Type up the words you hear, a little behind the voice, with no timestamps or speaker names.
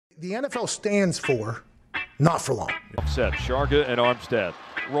The NFL stands for not for long. Set Sharga and Armstead.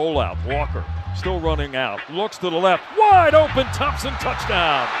 Roll out. Walker still running out. Looks to the left. Wide open. Thompson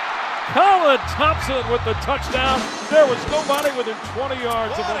touchdown. Colin Thompson with the touchdown. There was nobody within 20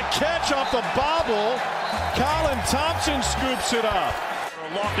 yards of him. What a catch off the bobble. Colin Thompson scoops it up.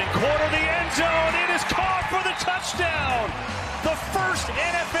 Lofting corner the end zone. It is caught for the touchdown. The first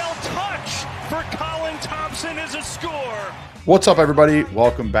NFL touch for Colin Thompson is a score. What's up, everybody?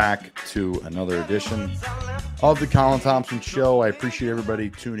 Welcome back to another edition of the Colin Thompson Show. I appreciate everybody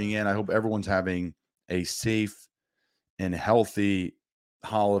tuning in. I hope everyone's having a safe and healthy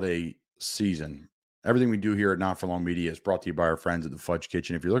holiday season. Everything we do here at Not For Long Media is brought to you by our friends at the Fudge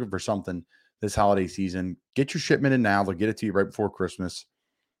Kitchen. If you're looking for something this holiday season, get your shipment in now. They'll get it to you right before Christmas.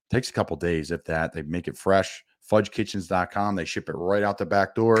 Takes a couple days, if that. They make it fresh. FudgeKitchens.com. They ship it right out the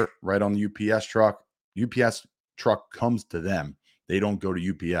back door, right on the UPS truck. UPS truck comes to them. They don't go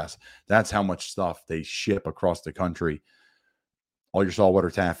to UPS. That's how much stuff they ship across the country. All your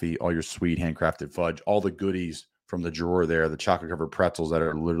saltwater taffy, all your sweet handcrafted fudge, all the goodies from the drawer there, the chocolate-covered pretzels that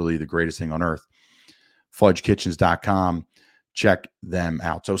are literally the greatest thing on earth. FudgeKitchens.com. Check them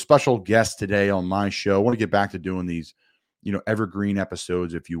out. So special guest today on my show. I want to get back to doing these, evergreen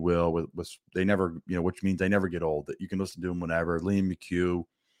episodes, if you will, with they never, which means they never get old, that you can listen to them whenever. Liam McHugh,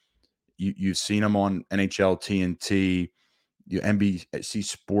 you've seen him on NHL, TNT, NBC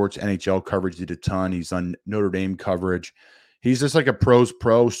Sports, NHL coverage, did a ton. He's on Notre Dame coverage. He's just like a pro's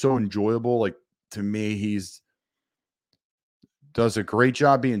pro, so enjoyable. Like, to me, does a great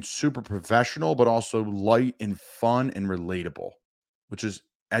job being super professional, but also light and fun and relatable, which is,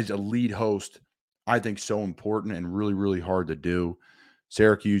 as a lead host, I think so important and really, really hard to do.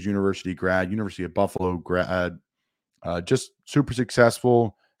 Syracuse University grad, University of Buffalo grad, just super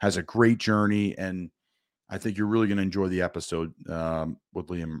successful, has a great journey, and I think you're really going to enjoy the episode with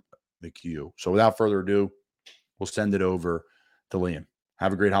Liam McHugh. So without further ado, we'll send it over to Liam.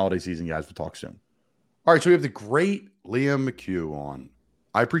 Have a great holiday season, guys. We'll talk soon. All right, so we have the great Liam McHugh on.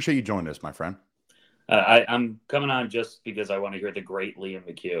 I appreciate you joining us, my friend. I'm coming on just because I want to hear the great Liam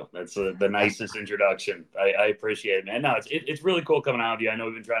McHugh. That's the nicest introduction. I appreciate it, man. No, it's really cool coming on with you. I know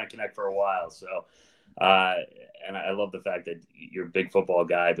we've been trying to connect for a while, so and I love the fact that you're a big football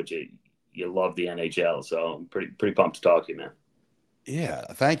guy, but you love the NHL. So I'm pretty pumped to talk to you, man. Yeah,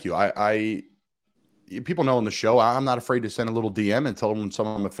 thank you. I people know on the show, I'm not afraid to send a little DM and tell them when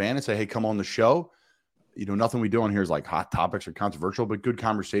I'm a fan and say, hey, come on the show. Nothing we do on here is like hot topics or controversial, but good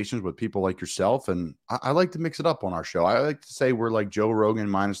conversations with people like yourself. And I like to mix it up on our show. I like to say we're like Joe Rogan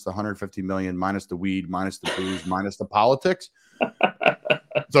minus the 150 million, minus the weed, minus the booze, minus the politics.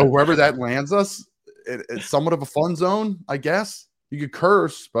 So wherever that lands us, it's somewhat of a fun zone, I guess. You could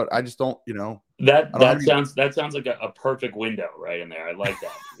curse, but I just don't, That sounds like a perfect window right in there. I like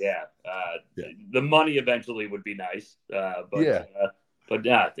that. Yeah. The money eventually would be nice. But yeah,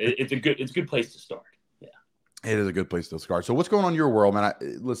 it's a good place to start. It is a good place to start. So what's going on in your world, man?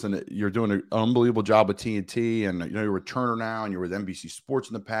 Listen, you're doing an unbelievable job with TNT, and you're a returner now, and you're with NBC Sports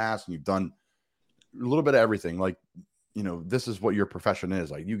in the past, and you've done a little bit of everything. Like, this is what your profession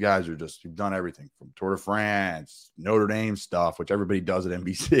is. Like, you guys you've done everything from Tour de France, Notre Dame stuff, which everybody does at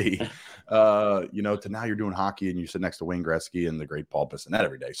NBC, to now you're doing hockey, and you sit next to Wayne Gretzky and the great Paul Bissonnette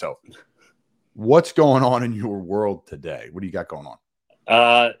every day. So what's going on in your world today? What do you got going on?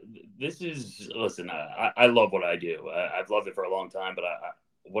 I love what I do. I've loved it for a long time, but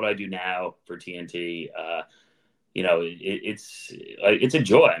what I do now for TNT, it's a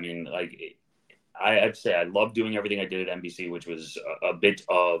joy. I mean, like, I have to say, I love doing everything I did at NBC, which was a bit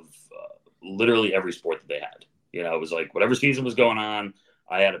of literally every sport that they had. It was like whatever season was going on,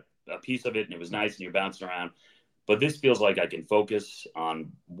 I had a piece of it, and it was nice, and you're bouncing around. But this feels like I can focus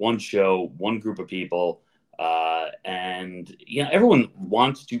on one show, one group of people. And everyone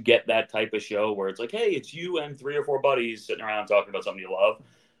wants to get that type of show where it's like, hey, it's you and 3 or 4 buddies sitting around talking about something you love.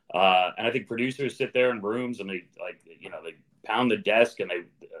 And I think producers sit there in rooms and they pound the desk, and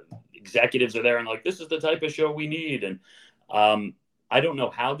executives are there and like, this is the type of show we need. And I don't know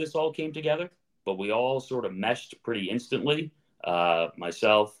how this all came together, but we all sort of meshed pretty instantly.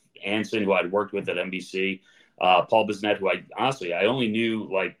 Myself, Anson, who I'd worked with at NBC, Paul Bissonnette, who I only knew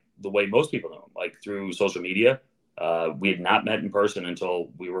like the way most people know him, like through social media. We had not met in person until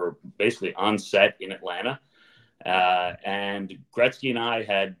we were basically on set in Atlanta. And Gretzky and I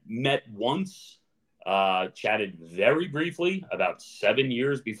had met once, chatted very briefly about 7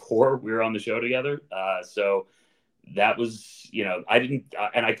 years before we were on the show together. So that was, I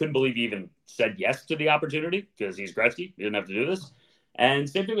couldn't believe he even said yes to the opportunity because he's Gretzky. He didn't have to do this. And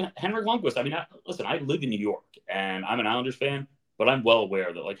same thing with Henrik Lundqvist. I mean, listen, I live in New York and I'm an Islanders fan, but I'm well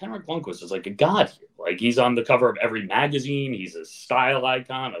aware that like Henrik Lundqvist is like a god here. Like he's on the cover of every magazine. He's a style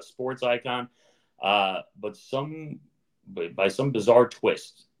icon, a sports icon. But by some bizarre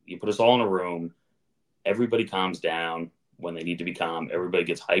twist, you put us all in a room, everybody calms down when they need to be calm. Everybody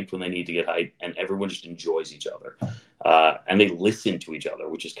gets hyped when they need to get hyped, and everyone just enjoys each other. And they listen to each other,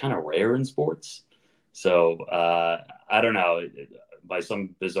 which is kind of rare in sports. So I don't know. By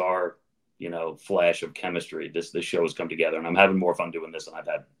some bizarre, flash of chemistry, this show has come together, and I'm having more fun doing this than I've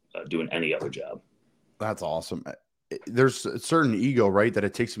had doing any other job. That's awesome. There's a certain ego, right, that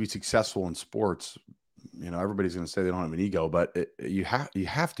it takes to be successful in sports. Everybody's going to say they don't have an ego, but you have to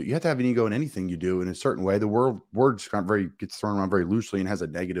have an ego in anything you do in a certain way. The word gets thrown around very loosely and has a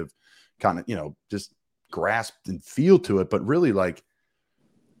negative kind of, just grasped and feel to it. But really, like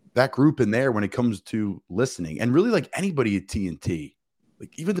that group in there, when it comes to listening, and really like anybody at TNT,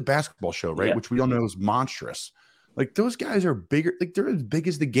 like even the basketball show, right, which we all know is monstrous. Like those guys are bigger, like they're as big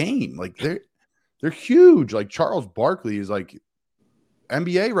as the game. Like they're huge. Like Charles Barkley is like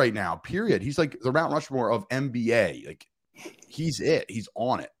NBA right now, period. He's like the Mount Rushmore of NBA. Like he's it. He's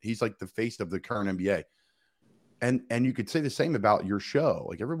on it. He's like the face of the current NBA. And you could say the same about your show.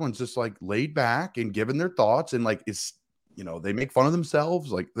 Like everyone's just like laid back and giving their thoughts, and like it's they make fun of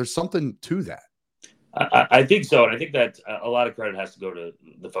themselves. Like there's something to that. I think so, and I think that a lot of credit has to go to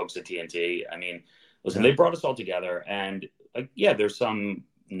the folks at TNT. I mean, listen, they brought us all together, and there's some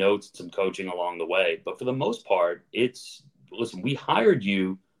notes, some coaching along the way, but for the most part, listen, we hired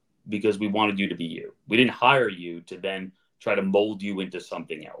you because we wanted you to be you. We didn't hire you to then try to mold you into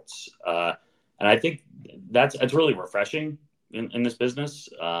something else. And I think that's really refreshing in this business.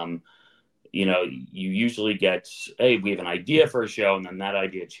 You usually get, hey, we have an idea for a show, and then that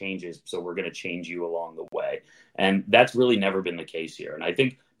idea changes, so we're going to change you along the way. And that's really never been the case here. And I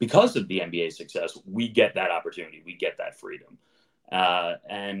think because of the NBA success, we get that opportunity. We get that freedom.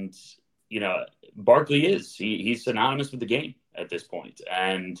 And Barkley he's synonymous with the game at this point.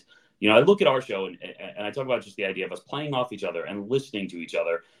 And, I look at our show and I talk about just the idea of us playing off each other and listening to each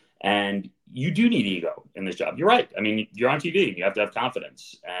other. And you do need ego in this job. You're right. I mean, you're on TV and you have to have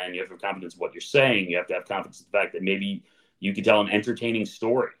confidence, and you have to have confidence in what you're saying. You have to have confidence in the fact that maybe you can tell an entertaining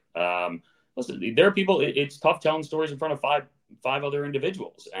story. Listen, there are people, it's tough telling stories in front of five other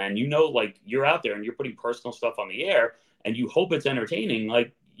individuals. And like you're out there and you're putting personal stuff on the air and you hope it's entertaining.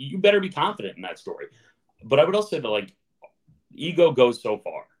 Like you better be confident in that story. But I would also say that like ego goes so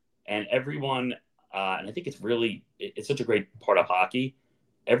far, and everyone, and I think it's such a great part of hockey.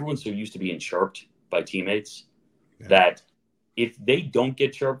 Everyone's so used to being chirped by teammates that if they don't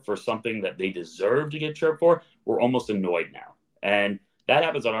get chirped for something that they deserve to get chirped for, we're almost annoyed now. And that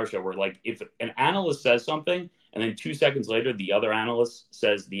happens on our show where like if an analyst says something and then 2 seconds later, the other analyst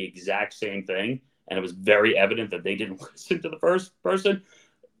says the exact same thing, and it was very evident that they didn't listen to the first person,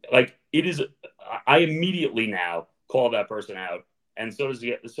 like I immediately now call that person out. And so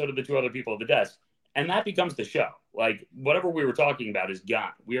do the two other people at the desk. And that becomes the show. Like whatever we were talking about is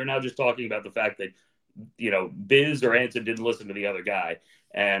gone. We are now just talking about the fact that, Biz or Anson didn't listen to the other guy.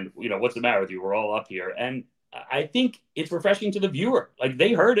 And, what's the matter with you? We're all up here. And I think it's refreshing to the viewer. Like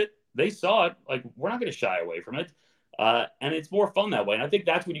they heard it. They saw it. Like we're not going to shy away from it. And it's more fun that way. And I think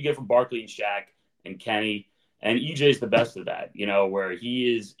that's what you get from Barkley and Shaq and Kenny. And EJ's the best of that, where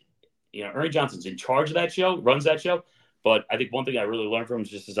he is, Ernie Johnson's in charge of that show, runs that show. But I think one thing I really learned from him is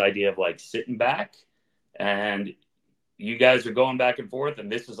just this idea of like sitting back, and you guys are going back and forth,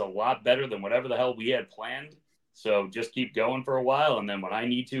 and this is a lot better than whatever the hell we had planned. So just keep going for a while, and then when I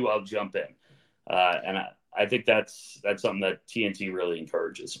need to, I'll jump in. And I think that's something that TNT really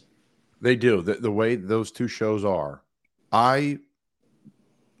encourages. They do. The way those two shows are, I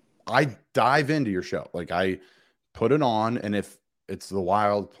dive into your show. Like I put it on, and if it's the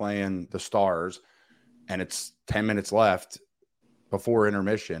Wild playing the Stars and it's 10 minutes left before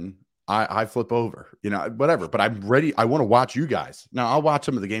intermission, I flip over, whatever. But I'm ready. I want to watch you guys. Now, I'll watch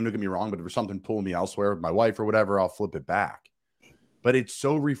some of the game, don't get me wrong, but if there's something pulling me elsewhere with my wife or whatever, I'll flip it back. But it's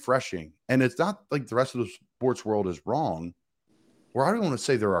so refreshing. And it's not like the rest of the sports world is wrong, or I don't want to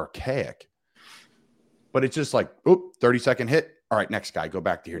say they're archaic, but it's just like, 30-second hit. All right, next guy, go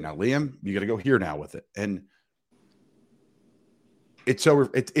back to here. Now, Liam, you got to go here now with it. And it's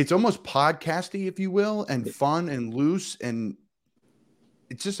almost podcasty, if you will, and fun and loose, and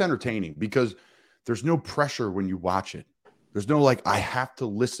it's just entertaining because there's no pressure when you watch it. There's no like, I have to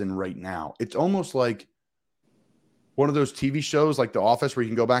listen right now. It's almost like one of those TV shows like The Office where you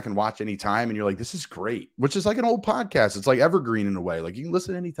can go back and watch anytime, and you're like, this is great, which is like an old podcast. It's like evergreen in a way. Like you can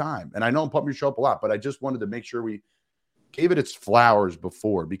listen anytime. And I know I'm pumping your show up a lot, but I just wanted to make sure we gave it its flowers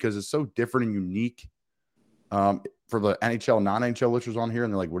before because it's so different and unique. For the NHL, non-NHL listeners on here,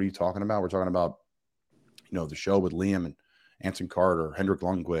 and they're like, what are you talking about? We're talking about, the show with Liam and Anson Carter, Hendrik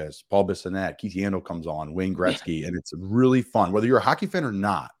Lundqvist, Paul Bissonnette, Keith Yandel comes on, Wayne Gretzky, and it's really fun. Whether you're a hockey fan or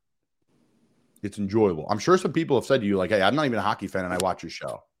not, it's enjoyable. I'm sure some people have said to you, like, hey, I'm not even a hockey fan, and I watch your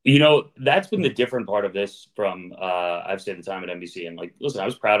show. That's been the different part of this from I've stayed the time at NBC. And, like, listen, I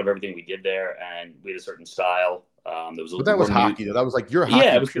was proud of everything we did there, and we had a certain style. But that was hockey, though. That was like, you're a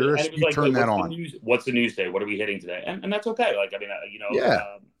hockey purist. You turn that on. What's the news day? What are we hitting today? And that's okay. Like, I mean,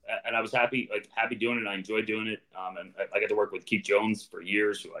 and I was happy doing it. And I enjoyed doing it. And I got to work with Keith Jones for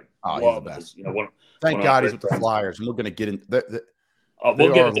years, who I love. He's the best. Thank God he's with the Flyers, and we're going to get in.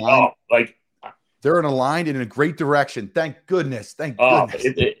 They're aligned in a great direction. Thank goodness. Thank goodness.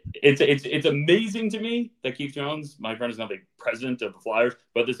 It's amazing to me that Keith Jones, my friend, is now the president of the Flyers,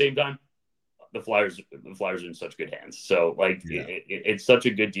 but at the same time, the Flyers are in such good hands. So, like, it's such a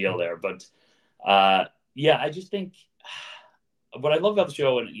good deal there. But I just think what I love about the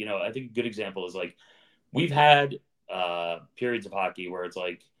show, and I think a good example is, like, we've had periods of hockey where it's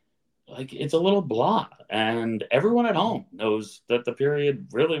like it's a little blah, and everyone at home knows that the period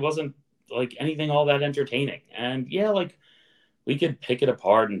really wasn't like anything all that entertaining. And like, we could pick it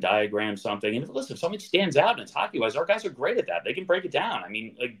apart and diagram something. And listen, if something stands out and it's hockey wise, our guys are great at that. They can break it down. I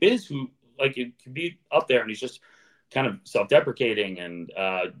mean, like Biz, who, like, it could be up there and he's just kind of self-deprecating and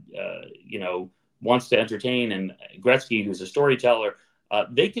wants to entertain, and Gretzky, who's a storyteller,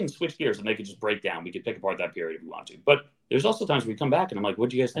 they can switch gears and they can just break down. We could pick apart that period if we want to. But there's also times we come back and I'm like, what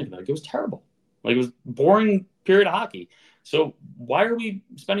do you guys think? Like, it was terrible. Like, it was boring period of hockey. So why are we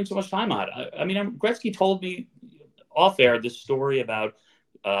spending so much time on it? I mean, Gretzky told me off air this story about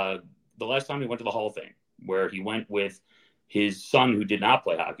the last time he went to the Hall of Fame, where he went with his son, who did not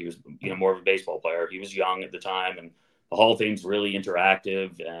play hockey. He was, more of a baseball player. He was young at the time, and the Hall of Fame's really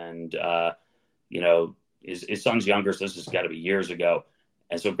interactive. And his son's younger, so this has got to be years ago.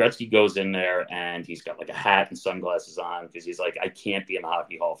 And so Gretzky goes in there, and he's got like a hat and sunglasses on because he's like, I can't be in the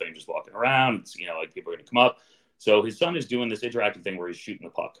Hockey Hall of Fame just walking around. It's, like, people are going to come up. So his son is doing this interactive thing where he's shooting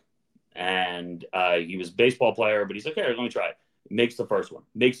the puck. And he was a baseball player, but he's like, hey, let me try it. Makes the first one,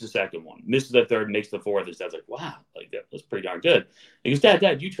 makes the second one, misses the third, makes the fourth. His dad's like, wow, like, that's pretty darn good. He goes,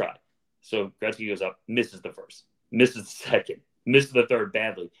 Dad, you try. So Gretzky goes up, misses the first, misses the second, misses the third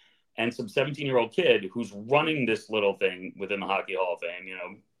badly. And some 17-year-old kid who's running this little thing within the Hockey Hall of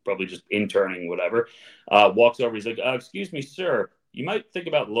Fame, probably just interning, whatever, walks over. He's like, excuse me, sir, you might think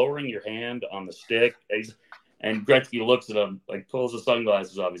about lowering your hand on the stick. And Gretzky looks at him, like, pulls the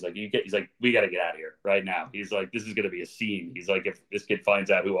sunglasses off. He's like, we got to get out of here right now. He's like, this is going to be a scene. He's like, if this kid finds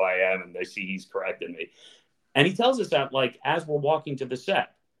out who I am and they see he's correcting me. And he tells us that, like, as we're walking to the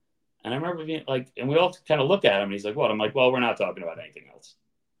set. And I remember being like, and we all kind of look at him, and he's like, what? I'm like, well, we're not talking about anything else.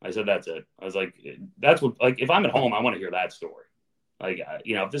 I said, that's it. I was like, that's what, like, if I'm at home, I want to hear that story. Like,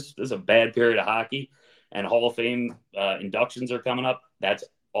 if this is a bad period of hockey and Hall of Fame inductions are coming up, that's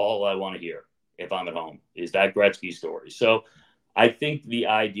all I want to hear. If I'm at home, is that Gretzky story. So I think the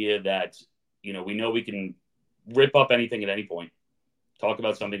idea that, we know we can rip up anything at any point, talk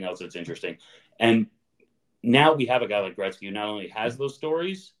about something else that's interesting. And now we have a guy like Gretzky who not only has those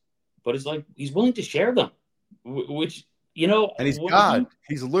stories, but is like, he's willing to share them, which, and he's God.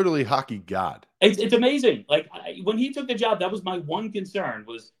 He's literally hockey God. It's amazing. Like, when he took the job, that was my one concern,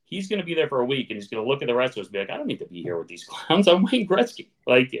 was he's going to be there for a week and he's going to look at the rest of us and be like, I don't need to be here with these clowns. I'm Wayne Gretzky.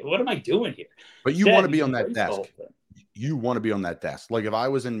 Like, what am I doing here? But you want to be on that desk. You want to be on that desk. Like, if I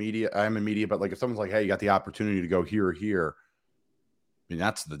was in media, I'm in media, but like, if someone's like, hey, you got the opportunity to go here or here, I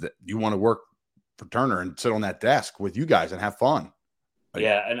mean, you want to work for Turner and sit on that desk with you guys and have fun. Like,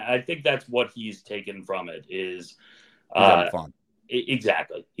 yeah. And I think that's what he's taken from it is, he's having fun.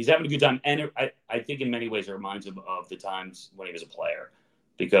 Exactly. He's having a good time. And I think in many ways it reminds him of the times when he was a player,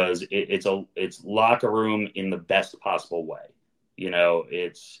 because it's locker room in the best possible way.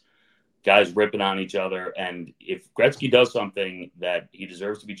 It's guys ripping on each other. And if Gretzky does something that he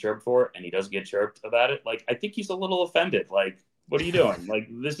deserves to be chirped for and he doesn't get chirped about it, like, I think he's a little offended. Like, what are you doing? Like,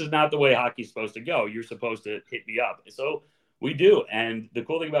 this is not the way hockey's supposed to go. You're supposed to hit me up. So we do. And the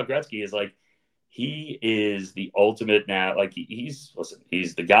cool thing about Gretzky is, like, he is the ultimate now. Like, he's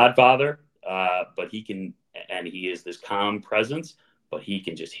the Godfather, but he is this calm presence, but he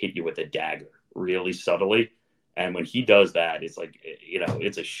can just hit you with a dagger really subtly. And when he does that, it's like,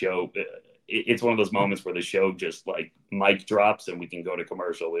 it's a show. It's one of those moments where the show just, like, mic drops and we can go to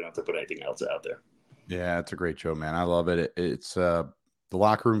commercial. We don't have to put anything else out there. Yeah, it's a great show, man. I love it. It's the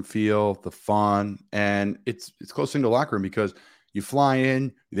locker room feel, the fun, and it's close to the locker room because you fly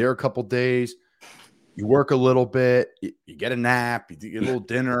in, you're there a couple days, you work a little bit, you get a nap, you get a little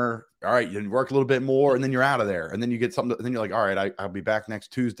dinner, all right, you work a little bit more and then you're out of there. And then you get something, and then you're like, all right, I'll be back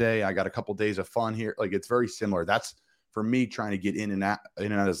next Tuesday. I got a couple days of fun here. Like, it's very similar. That's for me trying to get in and out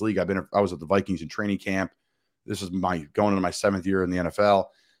of this league. I was at the Vikings in training camp. This is going into my 7th year in the NFL.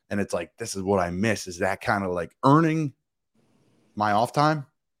 And it's like, this is what I miss, is that kind of like earning my off time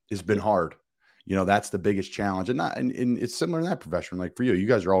has been hard. That's the biggest challenge. And it's similar in that profession. Like for you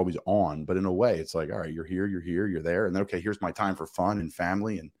guys are always on, but in a way it's like, all right, you're here, you're there. And then, okay, here's my time for fun and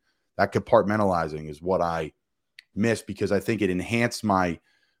family. And that compartmentalizing is what I miss, because I think it enhanced my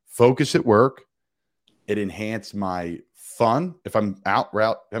focus at work. It enhanced my fun. If I'm out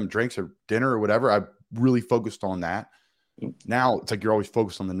having drinks or dinner or whatever, I really focused on that. Now it's like you're always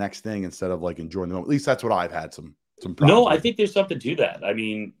focused on the next thing instead of like enjoying the moment. At least that's what I've had some problems. No, I think there's something to that. I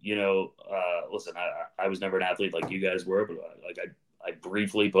mean, listen, I was never an athlete like you guys were, but like I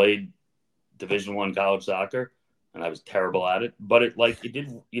briefly played Division I college soccer, and I was terrible at it. But it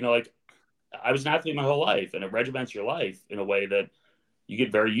did, I was an athlete my whole life, and it regiments your life in a way that you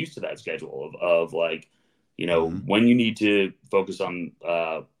get very used to that schedule of like, when you need to focus on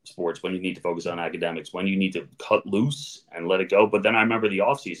sports, when you need to focus on academics, when you need to cut loose and let it go. But then I remember the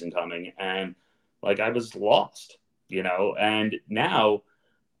off season coming, and like I was lost, and now,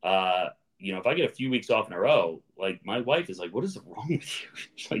 if I get a few weeks off in a row, like my wife is like, what is wrong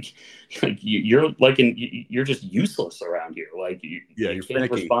with you? You're just useless around here. Like you can't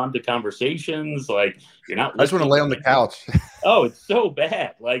finicky. Respond to conversations. Like you're not. I just want to lay on the couch. Oh, it's so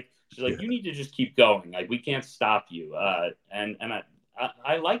bad. Like she's like, you need to just keep going. Like we can't stop you. And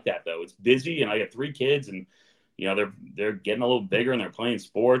I like that though. It's busy, and I got 3 kids, and they're getting a little bigger, and they're playing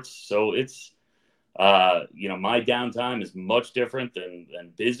sports. So it's my downtime is much different than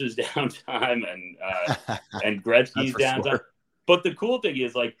Biz's downtime and Gretzky's downtime. Sure. But the cool thing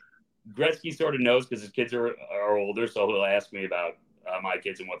is, like, Gretzky sort of knows because his kids are older, so he'll ask me about my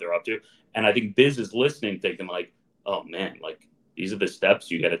kids and what they're up to. And I think Biz is listening, thinking like, oh man, like these are the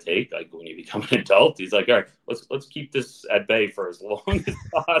steps you got to take, like when you become an adult. He's like, all right, let's keep this at bay for as long as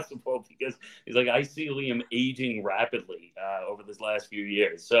possible, because he's like, I see Liam aging rapidly over this last few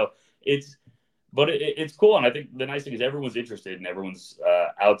years. So it's cool. And I think the nice thing is everyone's interested in everyone's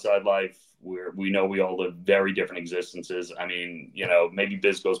outside life, where we know we all live very different existences. I mean, maybe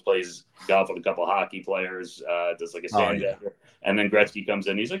Biz plays golf with a couple of hockey players, does like a stand after, and then Gretzky comes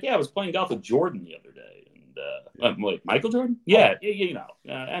in. He's like, yeah, I was playing golf with Jordan the other day. And wait, Michael Jordan? Yeah,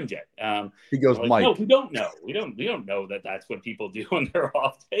 MJ. He goes, like, Mike. No, we don't know. We don't know that that's what people do on their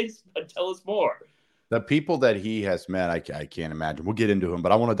off days. But tell us more. The people that he has met, I can't imagine. We'll get into him,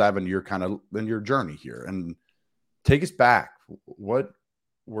 but I want to dive into your journey here and take us back. What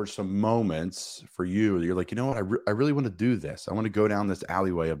were some moments for you that you're like, what, I really want to do this. I want to go down this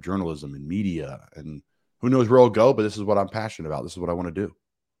alleyway of journalism and media, and who knows where I'll go, but this is what I'm passionate about. This is what I want to do.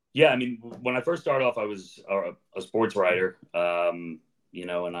 Yeah, I mean, when I first started off, I was a sports writer, and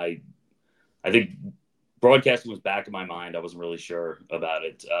I think broadcasting was back in my mind. I wasn't really sure about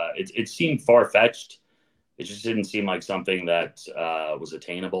it. It seemed far-fetched. It just didn't seem like something that was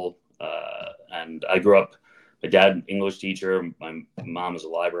attainable. And I grew up, my dad, an English teacher. My mom was a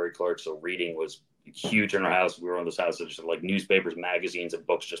library clerk, so reading was huge in our house. We were in this house that just had like newspapers, magazines, and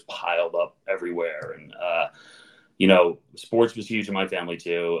books just piled up everywhere. And, sports was huge in my family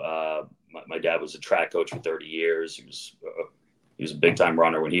too. My dad was a track coach for 30 years. He was a big-time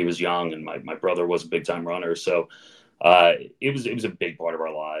runner when he was young, and my brother was a big-time runner. So it was a big part of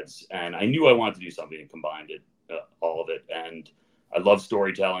our lives, and I knew I wanted to do something and combined it, all of it. And I love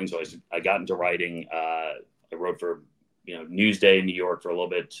storytelling, so I got into writing. I wrote for Newsday in New York for a little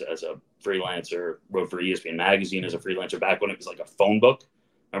bit as a freelancer. Wrote for ESPN Magazine as a freelancer back when it was like a phone book.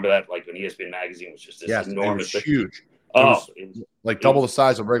 Remember that? Like when ESPN Magazine was just this enormous, it was huge. It was double the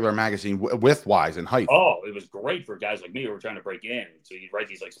size of a regular magazine width-wise and height. Oh, it was great for guys like me who were trying to break in. So you'd write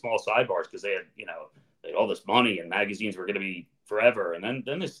these like small sidebars because they had all this money, and magazines were going to be forever. And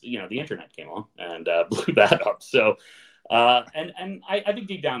then this, the internet came on and blew that up. So, and I think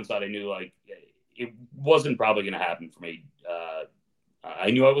deep down inside I knew like it wasn't probably going to happen for me.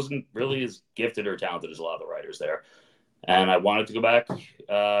 I knew I wasn't really as gifted or talented as a lot of the writers there. And I wanted to go back,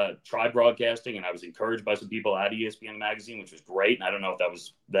 try broadcasting, and I was encouraged by some people at ESPN Magazine, which was great. And I don't know if that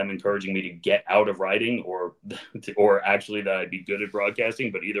was them encouraging me to get out of writing or actually that I'd be good at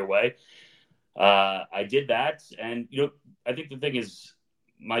broadcasting, but either way, I did that. And, I think the thing is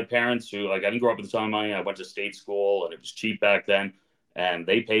my parents who, I didn't grow up with a ton of money. I went to state school, and it was cheap back then, and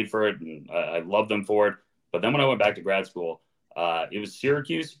they paid for it, and I loved them for it. But then when I went back to grad school, it was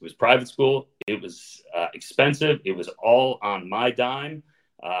Syracuse. It was private school. It was expensive. It was all on my dime.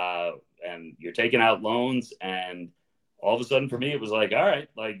 And you're taking out loans. And all of a sudden for me, it was like, all right,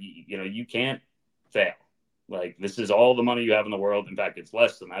 like, you can't fail. Like, this is all the money you have in the world. In fact, it's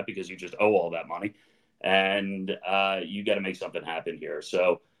less than that because you just owe all that money. And you got to make something happen here.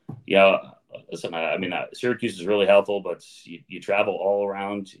 So, listen, Syracuse is really helpful, but you travel all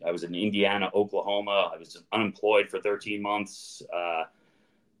around. I was in Indiana, Oklahoma. I was unemployed for 13 months,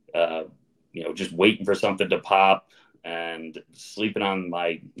 just waiting for something to pop and sleeping on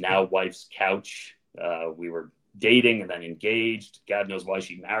my now wife's couch. We were dating and then engaged. God knows why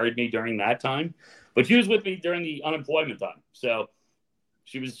she married me during that time, but she was with me during the unemployment time. So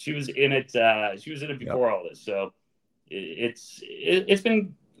she was in it. She was in it before all this. So it's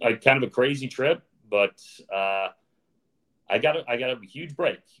been like kind of a crazy trip, but I got a huge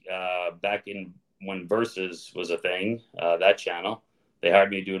break back in when Versus was a thing. That channel, they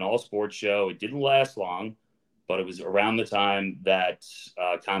hired me to do an all sports show. It didn't last long, but it was around the time that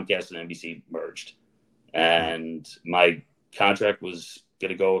Comcast and NBC merged. And my contract was going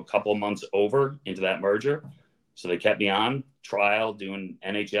to go a couple of months over into that merger. So they kept me on trial doing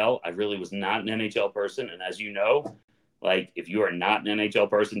NHL. I really was not an NHL person. And as you know, like, if you are not an NHL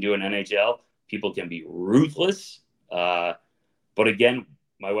person doing NHL, people can be ruthless. But again,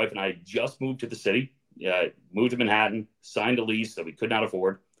 my wife and I just moved to the city, moved to Manhattan, signed a lease that we could not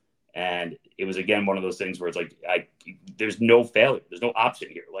afford. And it was, again, one of those things where it's like, there's no failure. There's no option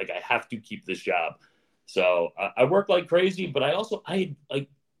here. Like, I have to keep this job. So I work like crazy, but I like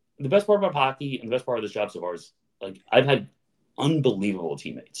the best part about hockey and the best part of this job so far is, like, I've had unbelievable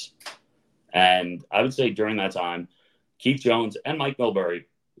teammates. And I would say during that time, Keith Jones and Mike Milbury,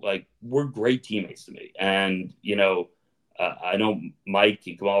 like, were great teammates to me. And, I know Mike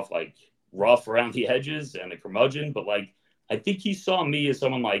can come off like rough around the edges and a curmudgeon, but like, I think he saw me as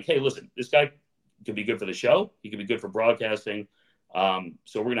someone like, hey, listen, this guy could be good for the show. He could be good for broadcasting. So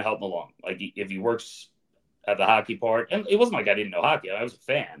we're going to help him along. Like, if he works at the hockey part, and it wasn't like I didn't know hockey. I was a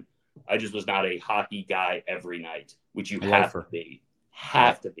fan. I just was not a hockey guy every night, which you have to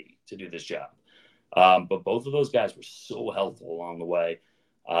be to do this job. But both of those guys were so helpful along the way.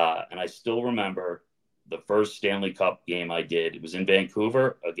 And I still remember the first Stanley Cup game I did. It was in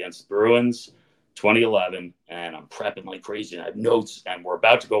Vancouver against the Bruins, 2011. And I'm prepping like crazy. And I have notes, and we're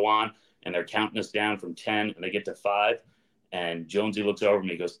about to go on, and they're counting us down from 10, and they get to 5. And Jonesy looks over at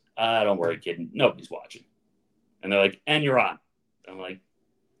me and goes, don't worry, kid. Nobody's watching. And they're like, and you're on. I'm like,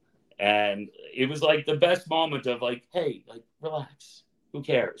 and it was like the best moment of like, hey, like, relax. Who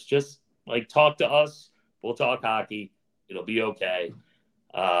cares? Just like talk to us. We'll talk hockey. It'll be okay.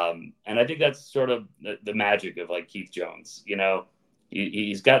 And I think that's sort of the magic of like Keith Jones.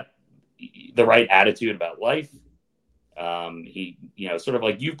 He's got the right attitude about life. He, sort of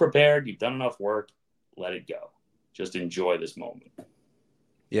like, you've prepared, you've done enough work, let it go. Just enjoy this moment.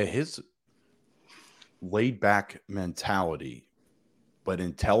 Yeah, his laid back mentality, but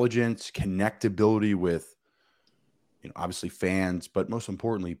intelligence, connectability with, obviously fans, but most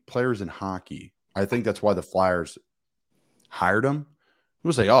importantly, players in hockey. I think that's why the Flyers hired him.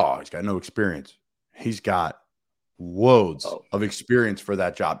 People say, oh, he's got no experience. He's got loads of experience for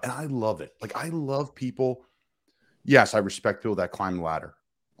that job. And I love it. Like, I love people. Yes, I respect people that climb the ladder.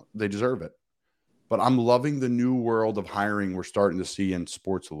 They deserve it. But I'm loving the new world of hiring we're starting to see in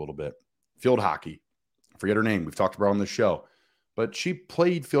sports a little bit. Field hockey. I forget her name. We've talked about her on the show. But she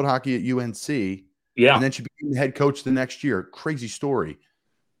played field hockey at UNC. Yeah. And then she became the head coach the next year. Crazy story.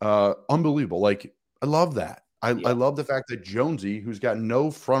 Unbelievable. Like, I love that. I love the fact that Jonesy, who's got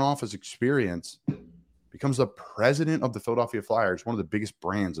no front office experience, becomes the president of the Philadelphia Flyers, one of the biggest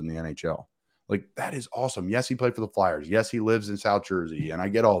brands in the NHL. Like, that is awesome. Yes, he played for the Flyers. Yes, he lives in South Jersey, and I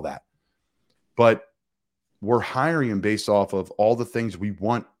get all that. But we're hiring him based off of all the things we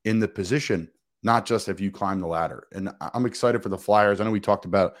want in the position, not just if you climb the ladder. And I'm excited for the Flyers. I know we talked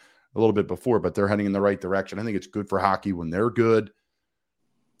about a little bit before, but they're heading in the right direction. I think it's good for hockey when they're good.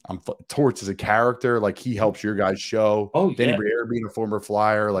 Torts is a character, like, he helps your guys' show. Oh, yeah. Danny Briere being a former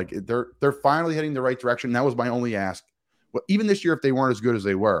Flyer, like, they're finally heading the right direction. That was my only ask. Well, even this year, if they weren't as good as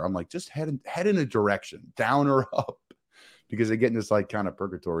they were, I'm like, just head in a direction, down or up, because they get in this like kind of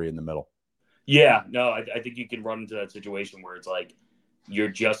purgatory in the middle. Yeah, no, I think you can run into that situation where it's like you're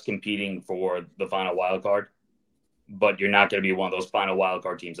just competing for the final wild card, but you're not going to be one of those final wild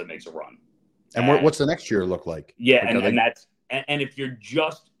card teams that makes a run. And what's the next year look like? Yeah, and if you're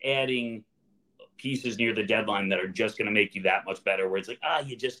just adding pieces near the deadline that are just going to make you that much better, where it's like,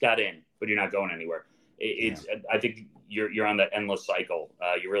 you just got in, but you're not going anywhere. I think you're on that endless cycle.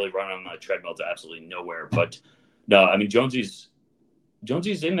 You're really running on the treadmill to absolutely nowhere. But no, I mean, Jonesy's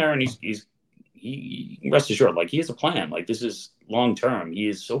in there, and he rest assured, like, he has a plan. Like, this is long term. He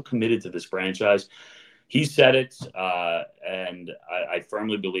is so committed to this franchise. he said it, and I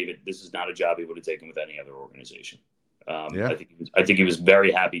firmly believe it. This is not a job he would have taken with any other organization. I think he was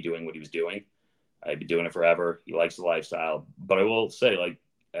very happy doing what he was doing. I'd be doing it forever. He likes the lifestyle, but I will say, like,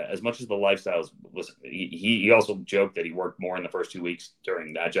 as much as the lifestyles, listen, he also joked that he worked more in the first 2 weeks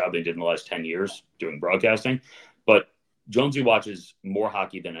during that job than he did in the last 10 years doing broadcasting. But Jonesy watches more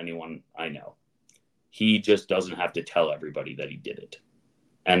hockey than anyone I know. He just doesn't have to tell everybody that he did it.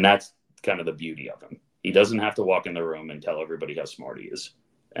 And that's kind of the beauty of him. He doesn't have to walk in the room and tell everybody how smart he is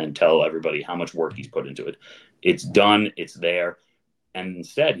and tell everybody how much work he's put into it. It's done. It's there. And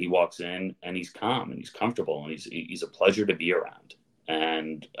instead, he walks in and he's calm and he's comfortable and he's a pleasure to be around.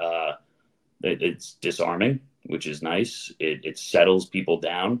 And it's disarming, which is nice. It settles people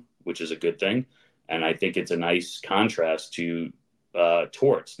down, which is a good thing. And I think it's a nice contrast to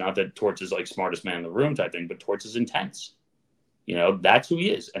Torts. Not that Torts is like smartest man in the room type thing, but Torts is intense. You know, that's who he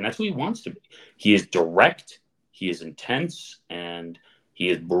is, and that's who he wants to be. He is direct, he is intense, and he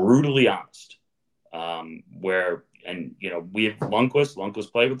is brutally honest. We have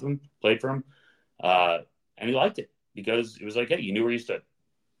Lundqvist played for him, and he liked it because it was like, hey, you knew where you stood.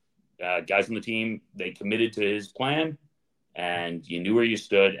 Guys on the team, they committed to his plan, and you knew where you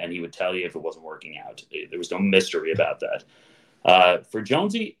stood, and he would tell you if it wasn't working out. There was no mystery about that. For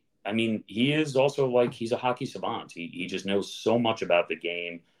Jonesy, I mean, he is also like, he's a hockey savant. He just knows so much about the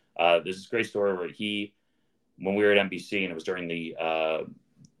game. There's this great story where when we were at NBC and it was during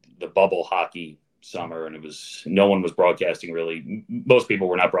the bubble hockey summer and no one was broadcasting really. Most people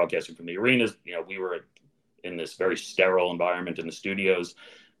were not broadcasting from the arenas. You know, we were in this very sterile environment in the studios.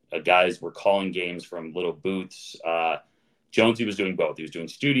 Guys were calling games from little booths. Jonesy was doing both. He was doing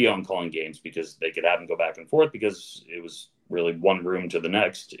studio and calling games because they could have him go back and forth because it was really one room to the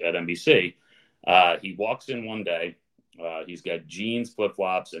next at NBC. He walks in one day. He's got jeans,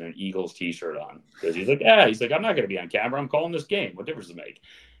 flip-flops, and an Eagles T-shirt on. Because he's like, I'm not going to be on camera. I'm calling this game. What difference does it make?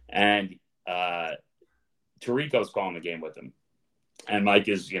 And Tirico's calling the game with him. And Mike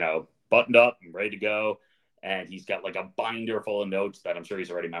is, buttoned up and ready to go. And he's got like a binder full of notes that I'm sure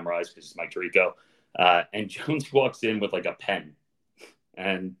he's already memorized because it's Mike Tirico. And Jones walks in with like a pen.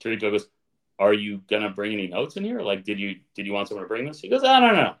 And Tirico goes, are you going to bring any notes in here? Like, did you want someone to bring this? He goes, I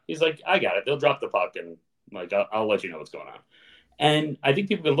don't know. He's like, I got it. They'll drop the puck and like, I'll let you know what's going on. And I think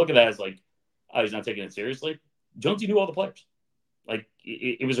people can look at that as like, oh, he's not taking it seriously. Jonesy knew all the players. Like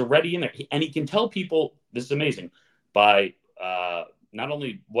it was already in there. And he can tell people, this is amazing, by not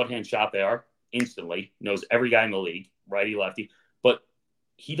only what hand shot they are instantly, knows every guy in the league, righty, lefty, but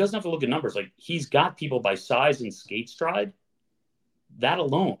he doesn't have to look at numbers. Like he's got people by size and skate stride. That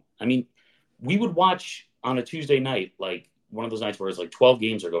alone. I mean, we would watch on a Tuesday night, like one of those nights where it's like 12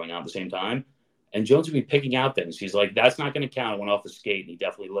 games are going on at the same time. And Jones would be picking out things. He's like, that's not going to count. It went off the skate. And he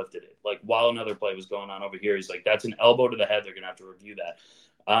definitely lifted it. Like while another play was going on over here, he's like, that's an elbow to the head. They're going to have to review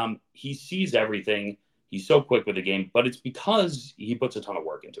that. He sees everything. He's so quick with the game, but it's because he puts a ton of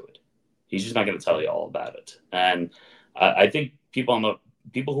work into it. He's just not going to tell you all about it. And I think people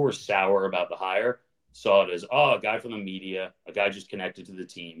who were sour about the hire saw it as, a guy from the media, a guy just connected to the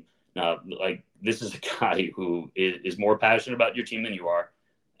team. Now, like, this is a guy who is more passionate about your team than you are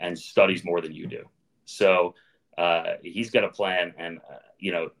and studies more than you do. So he's got a plan, and,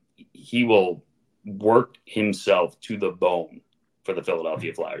 he will work himself to the bone for the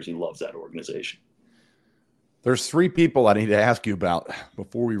Philadelphia Flyers. He loves that organization. There's three people I need to ask you about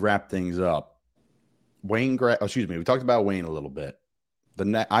before we wrap things up. We talked about Wayne a little bit.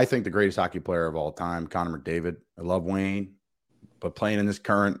 I think the greatest hockey player of all time, Connor McDavid. I love Wayne, but playing in this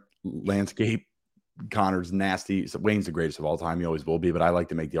current landscape, Connor's nasty. So Wayne's the greatest of all time. He always will be, but I like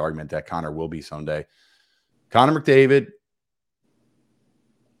to make the argument that Connor will be someday. Connor McDavid,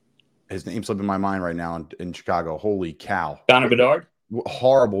 his name slipped in my mind right now in Chicago. Holy cow. Connor Bedard?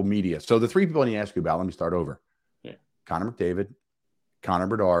 Horrible media. So the three people I need to ask you about, let me start over. Yeah. Connor McDavid, Connor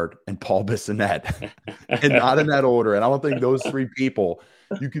Bedard, and Paul Bissonnette. And not in that order. And I don't think those three people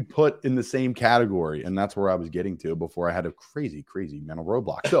you could put in the same category. And that's where I was getting to before I had a crazy, crazy mental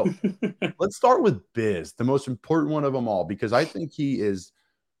roadblock. So let's start with Biz, the most important one of them all, because I think he is,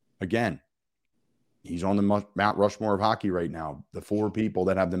 again, he's on the Mount Rushmore of hockey right now. The four people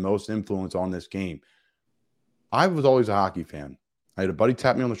that have the most influence on this game. I was always a hockey fan. I had a buddy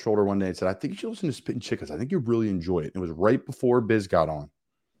tap me on the shoulder one day and said, I think you should listen to Spittin' Chicklets. I think you'd really enjoy it. It was right before Biz got on.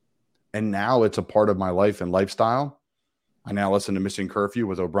 And now it's a part of my life and lifestyle. I now listen to Missing Curfew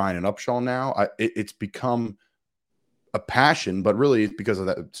with O'Brien and Upshaw now. It's become a passion, but really it's because of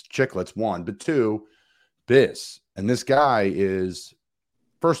that. It's Chicklets, one. But two, Biz. And this guy is,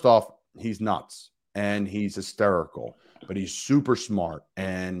 first off, he's nuts and he's hysterical, but he's super smart.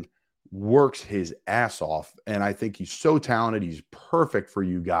 And works his ass off. And I think he's so talented. He's perfect for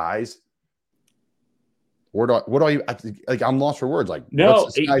you guys. What do I like? I'm lost for words. Like, No,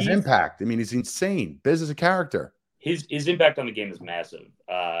 what's this guy's impact? I mean, he's insane. Biz is a character. His impact on the game is massive.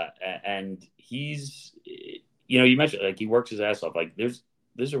 And he's, you mentioned like he works his ass off. Like there's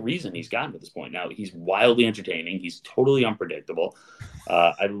a reason he's gotten to this point. Now he's wildly entertaining. He's totally unpredictable.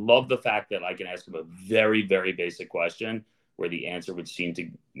 I love the fact that I can ask him a very, very basic question where the answer would seem to,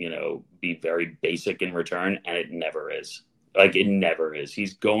 be very basic in return. And it never is. Like it never is.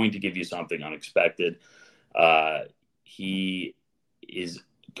 He's going to give you something unexpected. He is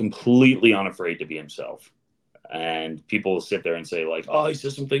completely unafraid to be himself. And people will sit there and say like, oh, he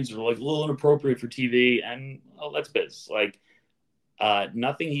says some things that are like a little inappropriate for TV. And that's biz. Like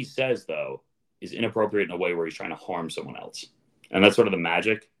nothing he says though is inappropriate in a way where he's trying to harm someone else. And that's sort of the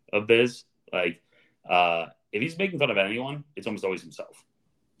magic of biz. Like if he's making fun of anyone, it's almost always himself.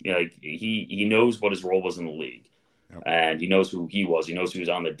 Like he knows what his role was in the league. Yep. And he knows who he was. He knows who's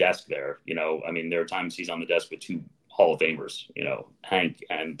on the desk there. There are times he's on the desk with two Hall of Famers, Hank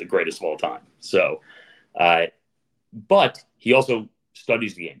and the greatest of all time. So, but he also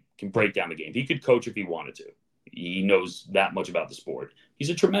studies the game, can break down the game. He could coach if he wanted to. He knows that much about the sport. He's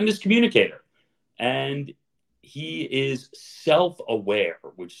a tremendous communicator. And he is self-aware,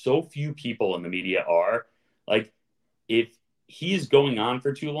 which so few people in the media are. Like, if he is going on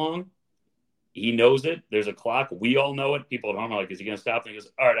for too long, he knows it. There's a clock. We all know it. People at home are like, is he going to stop? And he goes,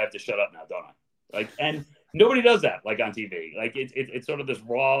 all right, I have to shut up now, don't I? Like, and nobody does that, like, on TV. Like, it's sort of this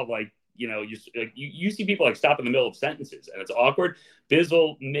raw, like, you see people, like, stop in the middle of sentences, and it's awkward. Biz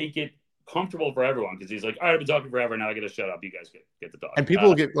will make it comfortable for everyone because he's like, all right, I've been talking forever. Now I got to shut up. You guys get to talk. And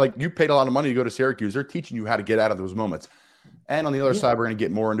people get, like, you paid a lot of money to go to Syracuse. They're teaching you how to get out of those moments. And on the other side, we're going to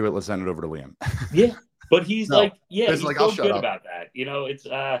get more into it. Let's send it over to Liam. Yeah. But he's he's like, so good about that. It's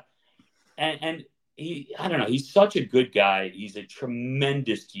and he, I don't know, he's such a good guy. He's a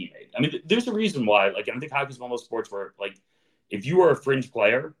tremendous teammate. I mean, there's a reason why, like, I think hockey's one of those sports where, like, if you are a fringe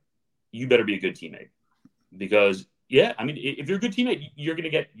player, you better be a good teammate. Because, if you're a good teammate, you're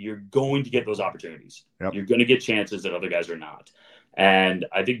going to get those opportunities. Yep. You're going to get chances that other guys are not. And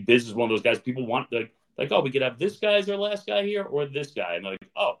I think Biz is one of those guys people want, like, oh, we could have this guy as our last guy here or this guy. And they're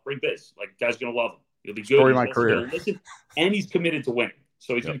like, oh, bring Biz. Like, guy's going to love him. He'll be good. Story of my career. And he's committed to winning.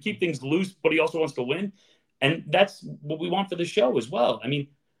 So he's going to keep things loose, but he also wants to win. And that's what we want for the show as well. I mean,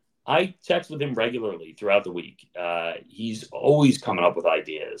 I text with him regularly throughout the week. He's always coming up with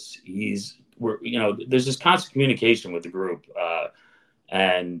ideas. There's this constant communication with the group.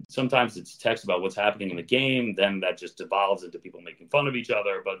 And sometimes it's text about what's happening in the game. Then that just devolves into people making fun of each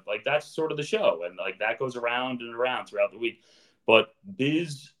other. But, like, that's sort of the show. And, like, that goes around and around throughout the week. But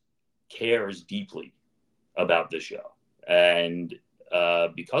Biz cares deeply about this show. And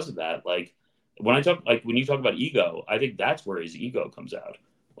because of that, like, when you talk about ego, I think that's where his ego comes out.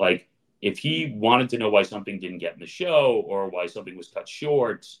 Like, if he wanted to know why something didn't get in the show or why something was cut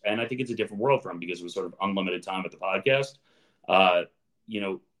short, and I think it's a different world for him because it was sort of unlimited time with the podcast,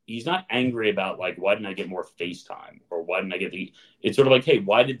 he's not angry about, like, why didn't I get more FaceTime or why didn't I get it's sort of like, hey,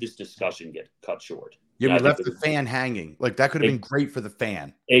 why did this discussion get cut short? Yeah, we left the fan hanging. Like, that could have been great for the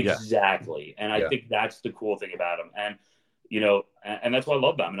fan. Exactly. Yeah. And I think that's the cool thing about him. And, and that's what I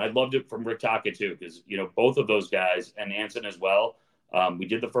love about him. And I loved it from Rick Taka too, because, both of those guys and Anson as well, we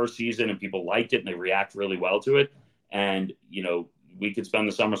did the first season and people liked it and they react really well to it. And, we could spend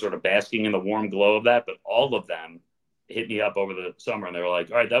the summer sort of basking in the warm glow of that, but all of them hit me up over the summer and they were like,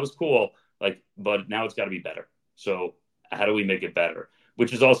 all right, that was cool. Like, but now it's got to be better. So how do we make it better?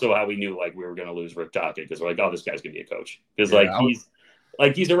 Which is also how we knew, like, we were going to lose Rick Taka, because we're like, oh, this guy's going to be a coach. Because,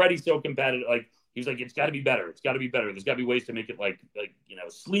 he's already so competitive. Like, he's like, it's got to be better. It's got to be better. There's got to be ways to make it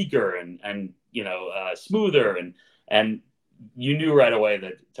sleeker and smoother. And you knew right away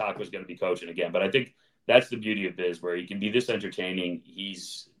that Taka was going to be coaching again. But I think that's the beauty of Biz, where he can be this entertaining.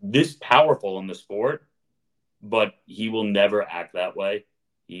 He's this powerful in the sport, but he will never act that way.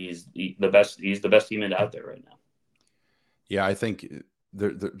 He's the best. He's the best teammate out there right now. Yeah, I think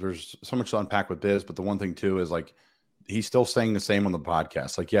there's so much to unpack with Biz, but the one thing too is, like, he's still saying the same on the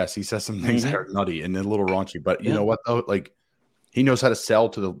podcast. Like, yes, he says some things that are nutty and a little raunchy, but you know what though? Like, he knows how to sell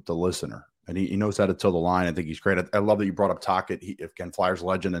to the listener, and he knows how to toe the line. I think he's great. I love that you brought up Taka. Again, Flyers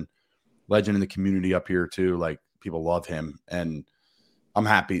legend and legend in the community up here too. Like, people love him, and I'm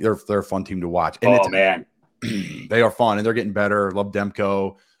happy. They're a fun team to watch. And man, they are fun and they're getting better. Love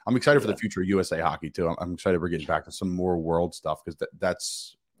Demko. I'm excited for the future of USA hockey too. I'm excited we're getting back to some more world stuff, because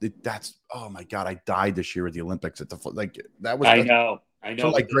that's oh my God, I died this year with the Olympics at that was I know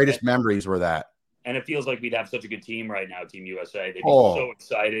like greatest memories were that. And it feels like we'd have such a good team right now, Team USA. They'd be so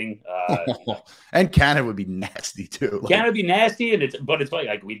exciting. And Canada would be nasty too. Canada would be nasty, but it's funny.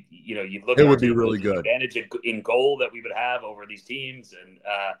 Like you look. It would be really good. Advantage in goal that we would have over these teams, and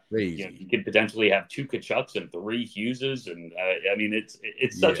you could potentially have 2 Kachucks and 3 Hugheses, and I mean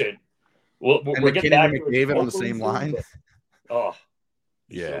it's such a. We're getting back to McDavid on the same line. Oh.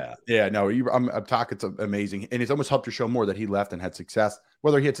 Yeah. Yeah. No, I'm talking. It's amazing. And it's almost helped to show more that he left and had success.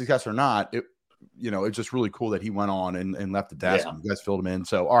 Whether he had success or not, it's just really cool that he went on and left the desk. Yeah. And you guys filled him in.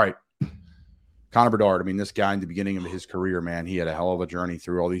 So, all right. Connor Bedard. I mean, this guy in the beginning of his career, man, he had a hell of a journey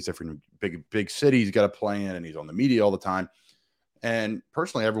through all these different big cities he's got to play in, and he's on the media all the time. And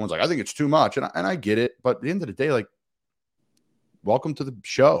personally, everyone's like, I think it's too much. And I get it. But at the end of the day, like, welcome to the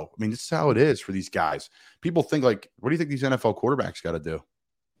show. I mean, this is how it is for these guys. People think like, what do you think these NFL quarterbacks got to do?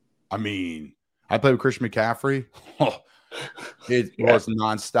 I mean, I played with Christian McCaffrey. It was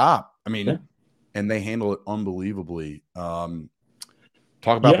nonstop. I mean, and they handle it unbelievably. Talk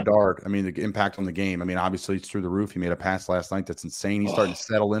about Bedard. I mean, the impact on the game. I mean, obviously it's through the roof. He made a pass last night. That's insane. He's starting to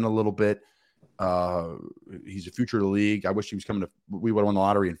settle in a little bit. He's the future of the league. I wish he was coming to. We would have won the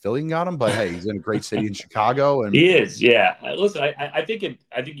lottery in Philly and got him, but hey, he's in a great city in Chicago, and he is. Yeah, listen, I think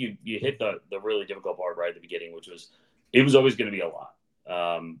you hit the really difficult part right at the beginning, which was it was always going to be a lot.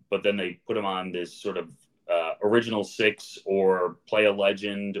 But then they put him on this sort of original 6 or play a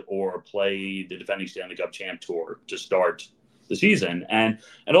legend or play the defending Stanley Cup champ tour to start the season. And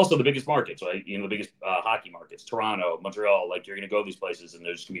also the biggest markets, right? The biggest hockey markets, Toronto, Montreal, like you're going to go to these places and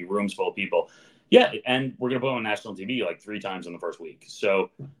there's going to be rooms full of people. Yeah. And we're going to put on national TV like 3 times in the first week. So,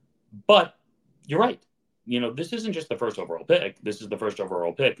 but you're right. This isn't just the first overall pick. This is the first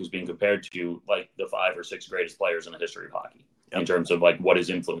overall pick who's being compared to like the 5 or 6 greatest players in the history of hockey in terms of like what his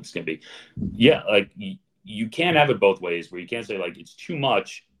influence can be. Yeah. Like you can't have it both ways where you can't say like it's too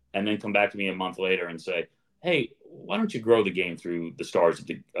much and then come back to me a month later and say, hey, why don't you grow the game through the stars of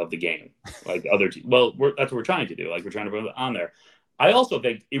the game like other teams? Well, that's what we're trying to do. Like we're trying to put it on there. I also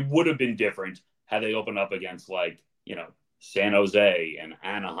think it would have been different had they opened up against like, San Jose and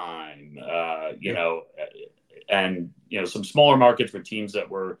Anaheim, and some smaller markets for teams that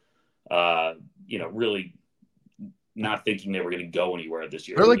were, really not thinking they were going to go anywhere this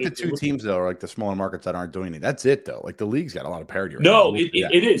year. They're like the 2 teams though, are like the smaller markets that aren't doing it. That's it though. Like the league's got a lot of parity. Right no, it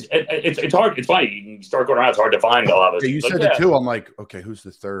is. It's hard. It's funny. You can start going around. It's hard to find a lot of those. You said it too. I'm like, okay, who's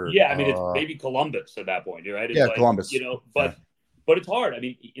the third? Yeah, I mean, it's maybe Columbus at that point, right? It's like, Columbus. But it's hard. I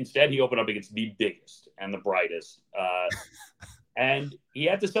mean, instead he opened up against the biggest and the brightest, and he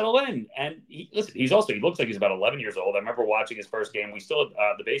had to settle in. And he looks like he's about 11 years old. I remember watching his first game. We still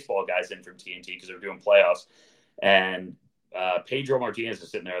had the baseball guys in from TNT because they were doing playoffs, and Pedro Martinez is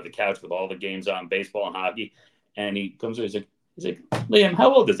sitting there at the couch with all the games on, baseball and hockey, and he comes over. He's like, Liam,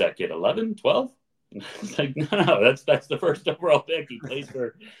 how old is that kid? 11, 12? It's like, no, that's the first overall pick. He plays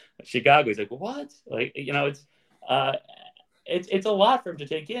for Chicago. He's like, what? Like, it's a lot for him to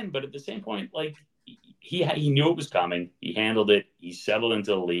take in, but at the same point, like he knew it was coming. He handled it. He settled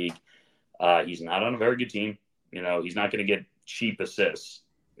into the league. He's not on a very good team. He's not going to get cheap assists,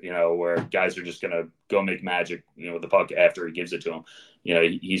 where guys are just going to go make magic, with the puck after he gives it to him.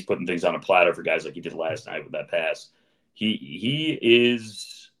 He's putting things on a platter for guys like he did last night with that pass. He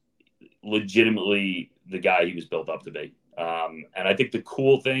is legitimately the guy he was built up to be. And I think the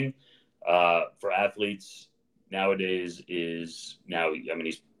cool thing for athletes nowadays is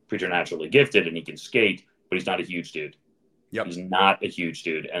he's preternaturally gifted and he can skate, but he's not a huge dude. Yep. He's not a huge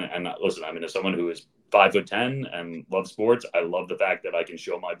dude. And listen, as someone who is 5'10" and loves sports, I love the fact that I can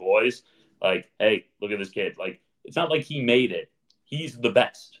show my boys, like, hey, look at this kid. Like, it's not like he made it. He's the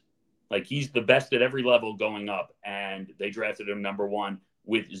best. Like, he's the best at every level going up. And they drafted him number 1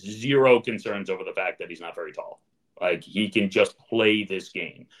 with zero concerns over the fact that he's not very tall. Like, he can just play this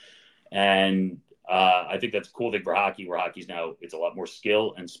game. And I think that's a cool thing for hockey, where hockey's now, it's a lot more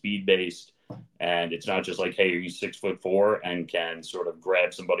skill and speed based. And it's not just like, hey, are you 6'4" and can sort of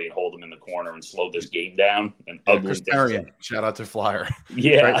grab somebody and hold them in the corner and slow this game down? And ugly things. Shout out to Flyer.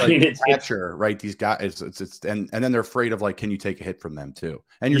 Yeah, right? Like, it's catcher, right? These guys, it's and then they're afraid of like, can you take a hit from them too?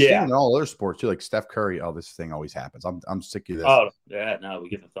 And you're seeing in all other sports too, like Steph Curry. Oh, this thing always happens. I'm sick of this. Oh yeah, no, we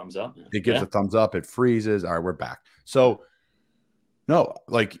give the thumbs up. Man. It gives a thumbs up. It freezes. All right, we're back. So. No,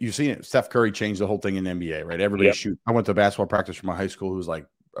 like you've seen it. Steph Curry changed the whole thing in the NBA, right? Everybody shoot. I went to basketball practice from my high school, who was like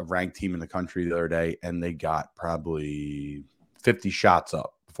a ranked team in the country the other day, and they got probably 50 shots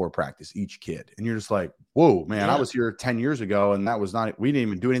up before before practice, each kid. And you're just like, whoa, man, Yeah. I was here 10 years ago, and we didn't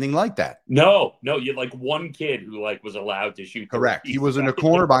even do anything like that. No, you had like one kid who like was allowed to shoot. Correct. He was in a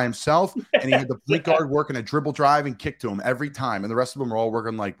corner by himself, and he had the point guard working a dribble drive and kick to him every time. And the rest of them were all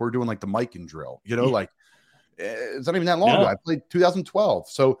working like we're doing like the Mikan drill, like it's not even that long ago. I played 2012.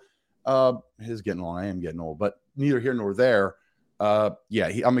 So his getting long. I am getting old, but neither here nor there.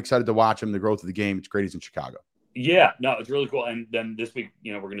 I'm excited to watch him, the growth of the game. It's great he's in Chicago. Yeah, no, it's really cool. And then this week,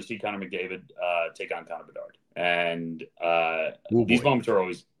 we're going to see Connor McDavid take on Connor Bedard. And these moments are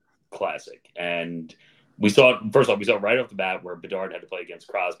always classic. And we saw it right off the bat where Bedard had to play against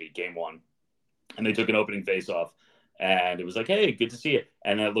Crosby, game 1. And they took an opening face-off. And it was like, hey, good to see you.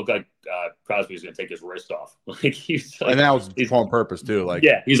 And it looked like Crosby was going to take his wrist off. And that was on purpose, too.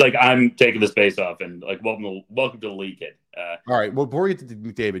 He's like, I'm taking this face off. And like, welcome to the league, kid. All right, well, before we get to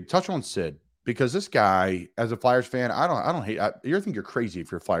McDavid, touch on Sid. Because this guy, as a Flyers fan, I don't hate. You think you're crazy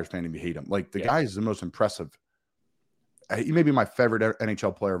if you're a Flyers fan and you hate him. Like the guy is the most impressive. He may be my favorite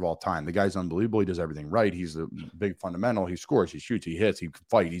NHL player of all time. The guy's unbelievable. He does everything right. He's a big fundamental. He scores. He shoots. He hits. He can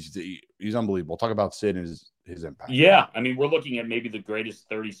fight. He's unbelievable. Talk about Sid and his impact. Yeah, I mean, we're looking at maybe the greatest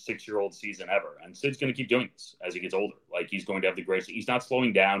 36-year-old season ever, and Sid's going to keep doing this as he gets older. Like he's going to have the greatest. He's not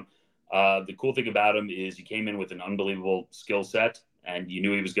slowing down. The cool thing about him is he came in with an unbelievable skill set. And you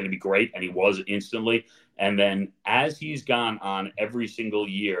knew he was going to be great, and he was instantly. And then as he's gone on every single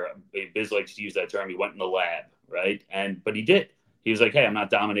year, Biz likes to use that term, he went in the lab, right? But he did. He was like, hey, I'm not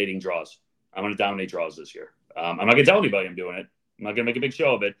dominating draws. I'm going to dominate draws this year. I'm not going to tell anybody I'm doing it. I'm not going to make a big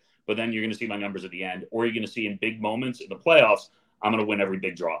show of it. But then you're going to see my numbers at the end, or you're going to see in big moments in the playoffs, I'm going to win every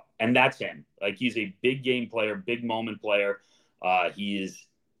big draw. And that's him. Like he's a big game player, big moment player. He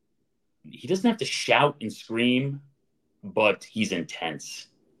doesn't have to shout and scream, but he's intense.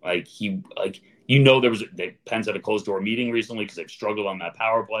 There was Penn's had a closed door meeting recently because they've struggled on that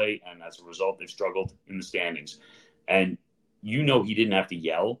power play, and as a result, they've struggled in the standings. And he didn't have to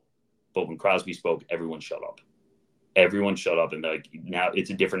yell, but when Crosby spoke, everyone shut up. Everyone shut up, and now it's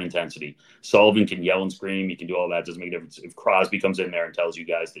a different intensity. Sullivan can yell and scream. He can do all that. Doesn't make a difference. If Crosby comes in there and tells you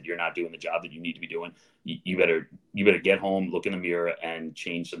guys that you're not doing the job that you need to be doing, you better get home, look in the mirror, and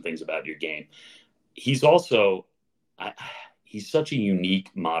change some things about your game. He's also he's such a unique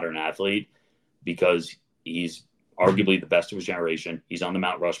modern athlete because he's arguably the best of his generation. He's on the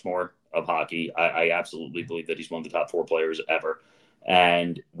Mount Rushmore of hockey. I absolutely believe that he's one of the top 4 players ever.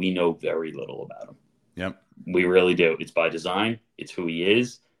 And we know very little about him. Yep. We really do. It's by design. It's who he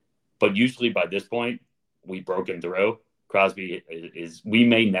is. But usually by this point, we've broken through. Crosby we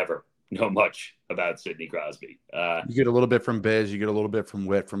may never know much about Sidney Crosby. You get a little bit from Biz, you get a little bit from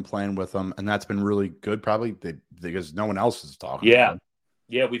Witt from playing with them, and that's been really good probably because no one else is talking. Yeah.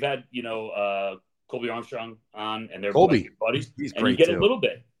 Yeah, we've had, Colby Armstrong on, and they're both buddies. He's and great you get too. a little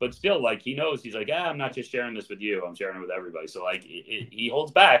bit, but still, like, he knows. He's like, I'm not just sharing this with you. I'm sharing it with everybody. So, like, he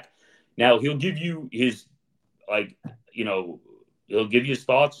holds back. Now, he'll give you his, he'll give you his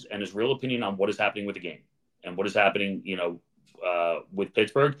thoughts and his real opinion on what is happening with the game and what is happening, with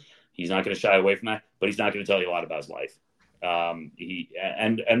Pittsburgh. He's not going to shy away from that, but he's not going to tell you a lot about his life.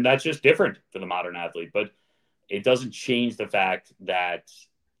 And that's just different for the modern athlete, but it doesn't change the fact that,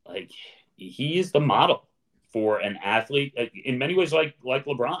 like, he is the model for an athlete in many ways, like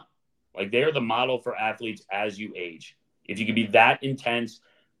LeBron. Like, they're the model for athletes as you age. If you can be that intense,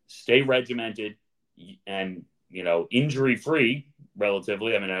 stay regimented, and, injury-free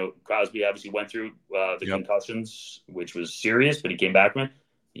relatively. I mean, Crosby obviously went through the concussions, which was serious, but he came back from it.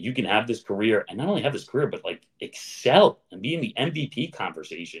 You can have this career, and not only have this career, but like excel and be in the MVP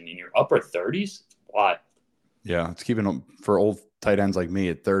conversation in your upper 30s. Why? Yeah, it's keeping them for old tight ends like me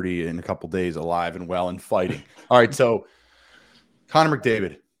at 30 in a couple days alive and well and fighting. All right, so Connor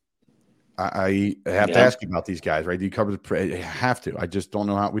McDavid. I have to ask you about these guys, right? Do you cover I have to. I just don't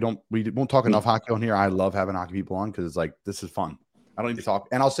know how. We won't talk enough hockey on here. I love having hockey people on because it's like, this is fun. I don't need to talk.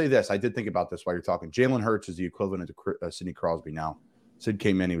 And I'll say this. I did think about this while you're talking. Jalen Hurts is the equivalent of Sidney Crosby now. Sid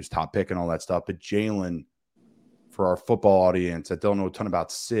came in, he was top pick and all that stuff. But Jalen, for our football audience that don't know a ton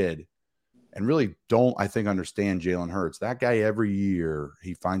about Sid and really don't, I think, understand Jalen Hurts, that guy every year,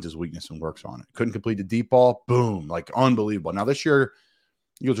 he finds his weakness and works on it. Couldn't complete the deep ball. Boom. Like, unbelievable. Now, this year,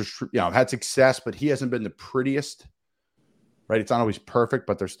 Eagles are, had success, but he hasn't been the prettiest, right? It's not always perfect,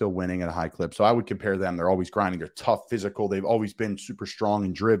 but they're still winning at a high clip. So I would compare them. They're always grinding. They're tough, physical. They've always been super strong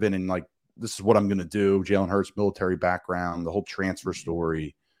and driven and like, this is what I'm going to do. Jalen Hurts, military background, the whole transfer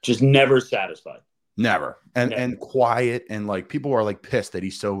story. Just never satisfied. Never. And quiet. And like, people are like pissed that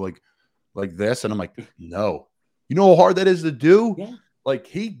he's so like this. And I'm like, no. You know how hard that is to do? Yeah. Like,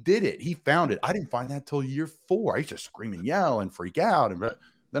 he did it. He found it. I didn't find that till year 4. I used to scream and yell and freak out.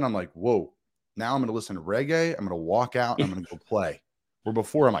 Then I'm like, whoa, now I'm going to listen to reggae. I'm going to walk out and I'm going to go play. Where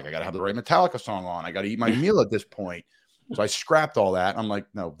before I'm like, I got to have the right Metallica song on. I got to eat my meal at this point. So I scrapped all that. I'm like,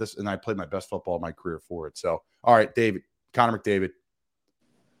 no, this, and I played my best football of my career for it. So, all right, David, Connor McDavid.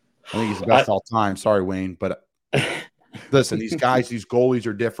 I think he's the best all time. Sorry, Wayne, but listen, these guys, these goalies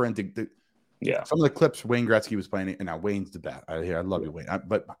are different. Yeah. Some of the clips Wayne Gretzky was playing, and now Wayne's the best. I love you, Wayne.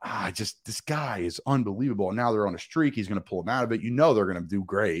 But this guy is unbelievable. And now they're on a streak. He's going to pull them out of it. You know they're going to do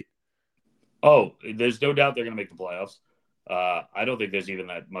great. Oh, there's no doubt they're going to make the playoffs. I don't think there's even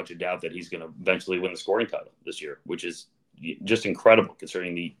that much a doubt that he's going to eventually win the scoring title this year, which is just incredible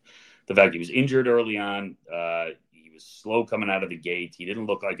considering the fact he was injured early on. He was slow coming out of the gate. He didn't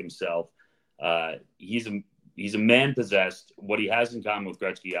look like himself. He's a man possessed. What he has in common with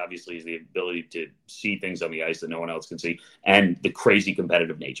Gretzky, obviously, is the ability to see things on the ice that no one else can see, and the crazy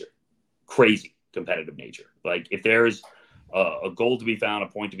competitive nature. Like if there's a goal to be found, a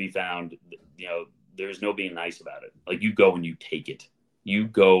point to be found, there's no being nice about it. Like you go and you take it. You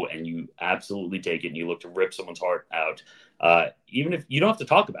go and you absolutely take it, and you look to rip someone's heart out. Even if you don't have to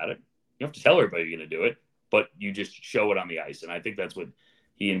talk about it, you don't have to tell everybody you're going to do it, but you just show it on the ice. And I think that's what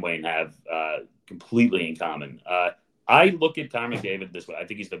he and Wayne have completely in common. I look at Connor McDavid this way. I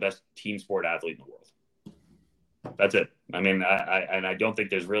think he's the best team sport athlete in the world. That's it. I mean, I don't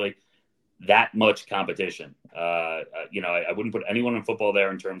think there's really that much competition. I wouldn't put anyone in football there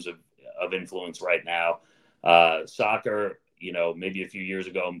in terms of influence right now. Soccer, maybe a few years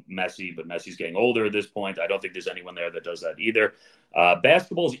ago, Messi, but Messi's getting older at this point. I don't think there's anyone there that does that either.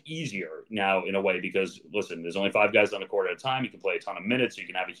 Basketball is easier now in a way because, listen, there's only 5 guys on the court at a time. You can play a ton of minutes. So you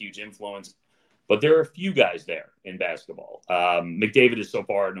can have a huge influence. But there are a few guys there in basketball. McDavid is so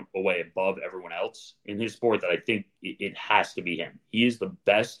far away above everyone else in his sport that I think it has to be him. He is the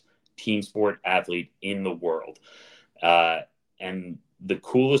best team sport athlete in the world. And the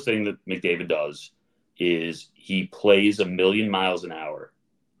coolest thing that McDavid does is he plays 1,000,000 miles an hour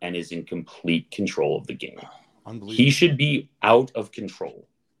and is in complete control of the game. He should be out of control.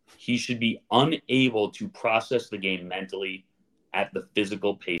 He should be unable to process the game mentally at the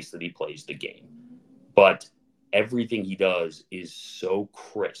physical pace that he plays the game. But everything he does is so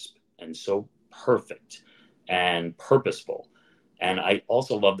crisp and so perfect and purposeful. And I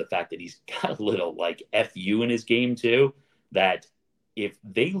also love the fact that he's got a little FU in his game too, that if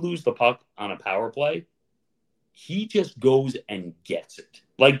they lose the puck on a power play, he just goes and gets it.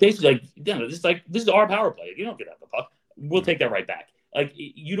 This is our power play. You don't get out the puck. We'll take that right back.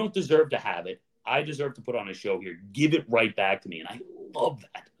 You don't deserve to have it. I deserve to put on a show here. Give it right back to me. And I love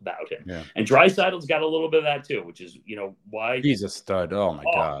that about him. Yeah. And Draisaitl's got a little bit of that too, which is, why he's a stud. Oh my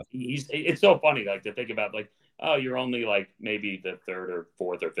God. It's so funny to think about you're only maybe the 3rd or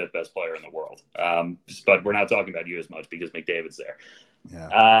 4th or 5th best player in the world. But we're not talking about you as much because McDavid's there.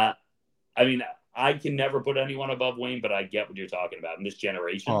 Yeah. I can never put anyone above Wayne, but I get what you're talking about in this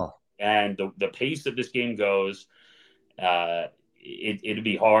generation. And the pace that this game goes, it'd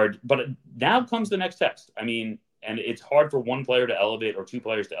be hard. But now comes the next test. And it's hard for one player to elevate or 2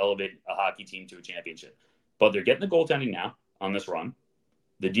 players to elevate a hockey team to a championship. But they're getting the goaltending now on this run.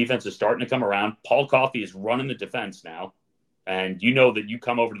 The defense is starting to come around. Paul Coffey is running the defense now. And that you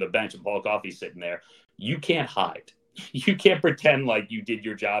come over to the bench and Paul Coffey's sitting there. You can't hide. You can't pretend like you did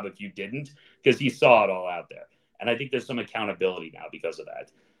your job if you didn't, because he saw it all out there. And I think there's some accountability now because of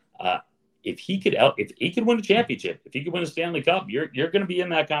that. If he could win a championship, if he could win a Stanley Cup, you're going to be in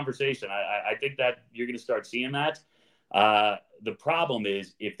that conversation. I think that you're going to start seeing that. The problem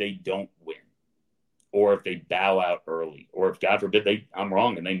is if they don't win, or if they bow out early, or if, God forbid, I'm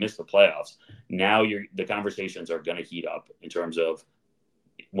wrong and they miss the playoffs. Now the conversations are going to heat up in terms of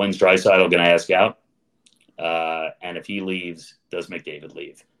when's Draisaitl going to ask out, and if he leaves, does McDavid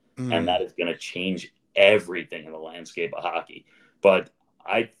leave? And that is going to change everything in the landscape of hockey. But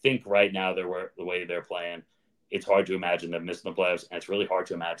I think right now, the way they're playing, it's hard to imagine them missing the playoffs, and it's really hard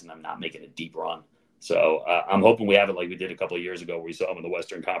to imagine them not making a deep run. So I'm hoping we have it like we did a couple of years ago where we saw them in the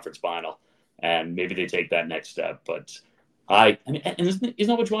Western Conference Final, and maybe they take that next step. But isn't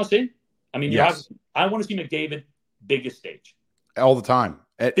that what you want to see? Yes. I want to see McDavid biggest stage. All the time.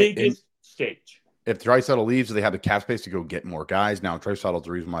 Biggest stage. If Draisaitl leaves, they have the cap space to go get more guys. Now, Draisaitl's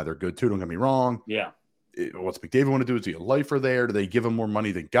the reason why they're good too. Don't get me wrong. Yeah. What's McDavid want to do? Is he a lifer there? Do they give him more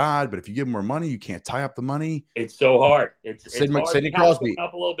money than God? But if you give him more money, you can't tie up the money. It's so hard. Sidney Crosby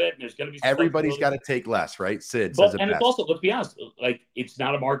up a little bit, and there's going to be everybody's got to take less, right? Sid says it and best. It's also, let's be honest, it's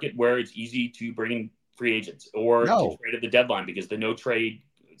not a market where it's easy to bring in free agents or to trade at the deadline because the no trade.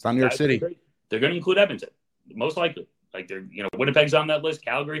 It's not New York City. They're going to include Edmonton, most likely. Winnipeg's on that list.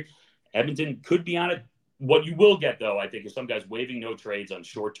 Calgary, Edmonton could be on it. What you will get, though, I think, is some guys waiving no trades on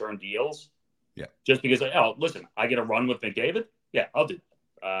short-term deals. Yeah. Just because, listen, I get a run with McDavid. Yeah, I'll do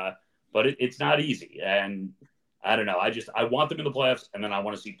that. But it's not easy. And I don't know. I want them in the playoffs, and then I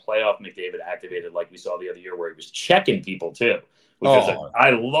want to see playoff McDavid activated like we saw the other year where he was checking people, too. I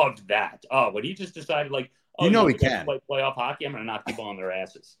loved that. When he just decided, like, he can play playoff hockey, I'm going to knock people on their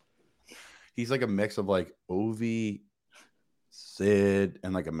asses. He's like a mix of, like, Ovi, Sid,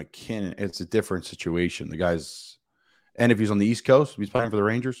 and, like, a McKinnon. It's a different situation. The guy's – and if he's on the East Coast, if he's playing for the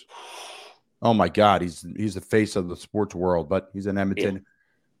Rangers – oh, my God, he's the face of the sports world, but he's in Edmonton. Yeah.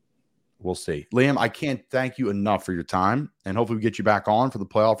 We'll see. Liam, I can't thank you enough for your time, and hopefully we get you back on for the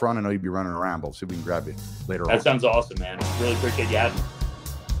playoff run. I know you'd be running around, but we'll see if we can grab you later on. That sounds awesome, man. Really appreciate you having me.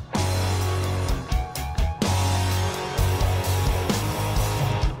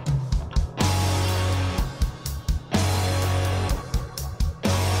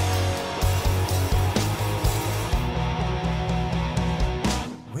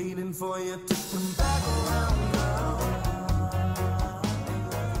 For you to come back.